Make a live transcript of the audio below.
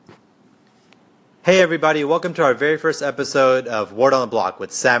Hey everybody, welcome to our very first episode of Word on the Block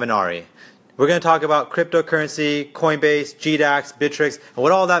with Sam and Ari. We're going to talk about cryptocurrency, Coinbase, GDAX, Bittrex, and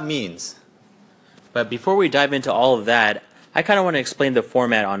what all that means. But before we dive into all of that, I kind of want to explain the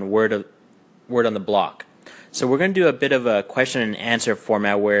format on Word on the Block. So we're going to do a bit of a question and answer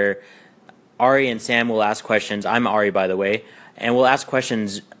format where Ari and Sam will ask questions. I'm Ari, by the way, and we'll ask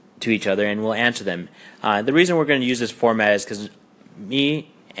questions to each other and we'll answer them. The reason we're going to use this format is because me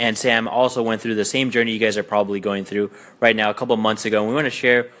and Sam also went through the same journey you guys are probably going through right now a couple months ago, and we want to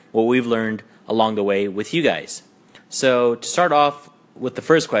share what we've learned along the way with you guys. So to start off with the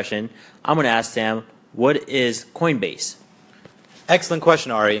first question, I'm going to ask Sam, what is Coinbase? Excellent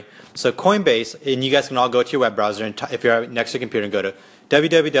question, Ari. So Coinbase, and you guys can all go to your web browser, and if you're next to your computer, and go to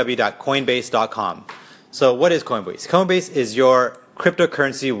www.coinbase.com. So what is Coinbase? Coinbase is your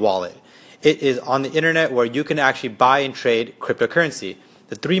cryptocurrency wallet. It is on the internet where you can actually buy and trade cryptocurrency.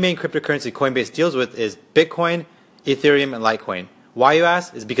 The three main cryptocurrency Coinbase deals with is Bitcoin, Ethereum, and Litecoin. Why, you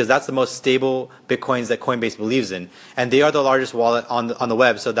ask, is because that's the most stable Bitcoins that Coinbase believes in. And they are the largest wallet on the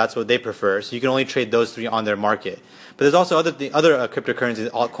web, so that's what they prefer. So you can only trade those three on their market. But there's also other cryptocurrencies,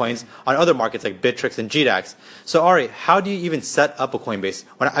 altcoins, on other markets like Bittrex and GDAX. So Ari, how do you even set up a Coinbase?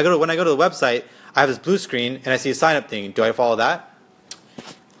 When I go to the website, I have this blue screen and I see a sign up thing. Do I follow that?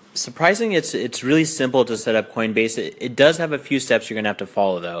 Surprisingly, it's really simple to set up Coinbase. It does have a few steps you're going to have to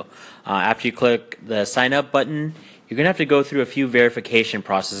follow, though. After you click the sign up button, you're going to have to go through a few verification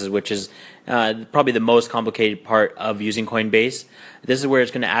processes, which is probably the most complicated part of using Coinbase. This is where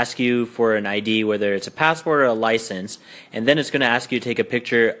it's going to ask you for an ID, whether it's a passport or a license, and then it's going to ask you to take a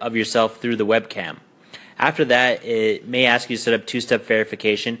picture of yourself through the webcam. After that, it may ask you to set up two-step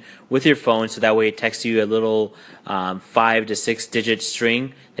verification with your phone, so that way it texts you a little 5 to 6 digit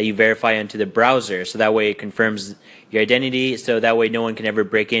string that you verify into the browser, so that way it confirms your identity, so that way no one can ever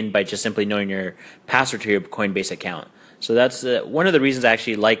break in by just simply knowing your password to your Coinbase account. So that's one of the reasons I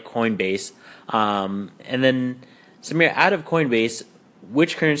actually like Coinbase. And then, Samir, out of Coinbase,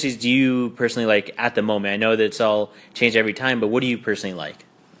 which currencies do you personally like at the moment? I know that it's all changed every time, but what do you personally like?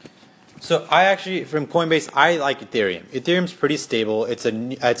 So I actually, from Coinbase, I like Ethereum. Ethereum's pretty stable. It's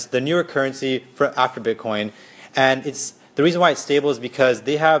the newer currency after Bitcoin, and the reason why it's stable is because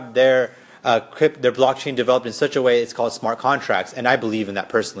they have their blockchain developed in such a way it's called smart contracts, and I believe in that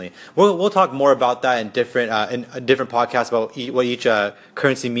personally. We'll talk more about that in different podcasts about what each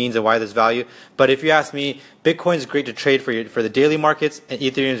currency means and why there's value. But if you ask me, Bitcoin is great to trade for the daily markets, and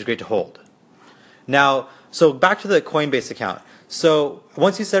Ethereum is great to hold. Now, so back to the Coinbase account. So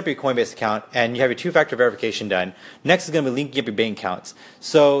once you set up your Coinbase account and you have your two-factor verification done, next is going to be linking up your bank accounts.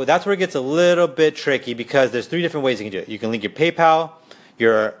 So that's where it gets a little bit tricky because there's 3 different ways you can do it. You can link your PayPal,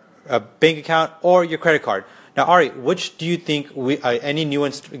 your bank account, or your credit card. Now, Ari, which do you think any new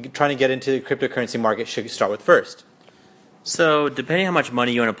ones trying to get into the cryptocurrency market should start with first? So, depending how much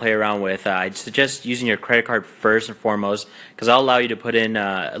money you want to play around with, I'd suggest using your credit card first and foremost, because I'll allow you to put in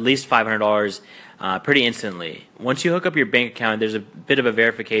at least $500 pretty instantly. Once you hook up your bank account, there's a bit of a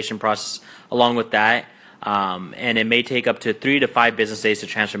verification process along with that, and it may take up to 3 to 5 business days to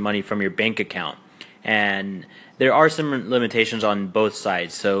transfer money from your bank account. And there are some limitations on both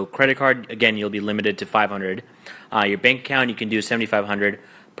sides. So, credit card, again, you'll be limited to $500. Your bank account, you can do $7,500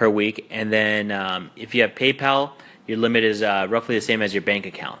 per week, and then if you have PayPal, your limit is roughly the same as your bank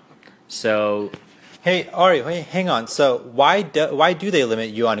account. So, hey Ari, hang on. So why do they limit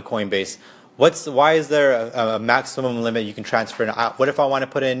you on Coinbase? Why is there a maximum limit you can transfer? What if I want to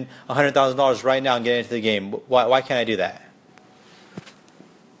put in $100,000 right now and get into the game? Why can't I do that?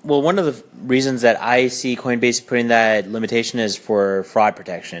 well, one of the reasons that I see Coinbase putting that limitation is for fraud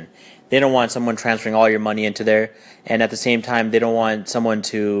protection. They don't want someone transferring all your money into there, and at the same time, they don't want someone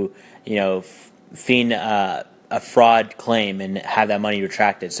to, feign a fraud claim and have that money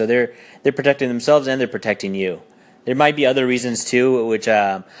retracted. So they're protecting themselves and they're protecting you. There might be other reasons too, which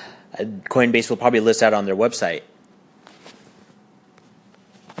Coinbase will probably list out on their website.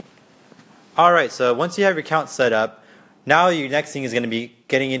 All right, so once you have your account set up, now your next thing is going to be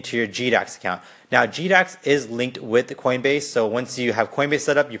getting into your GDAX account. Now, GDAX is linked with Coinbase, so once you have Coinbase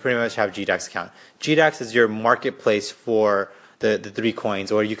set up, you pretty much have GDAX account. GDAX is your marketplace for the 3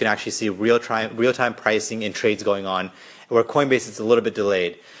 coins, or you can actually see real-time pricing and trades going on, where Coinbase is a little bit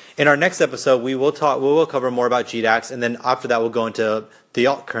delayed. In our next episode, we will cover more about GDAX, and then after that, we'll go into the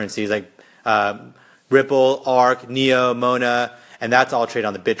alt currencies like Ripple, ARK, Neo, Mona, and that's all traded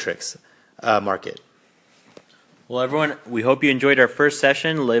on the Bittrex market. Well, everyone, we hope you enjoyed our first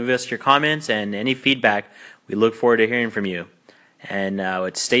session. Leave us your comments and any feedback. We look forward to hearing from you.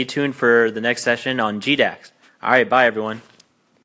 And stay tuned for the next session on GDAX. All right, bye, everyone.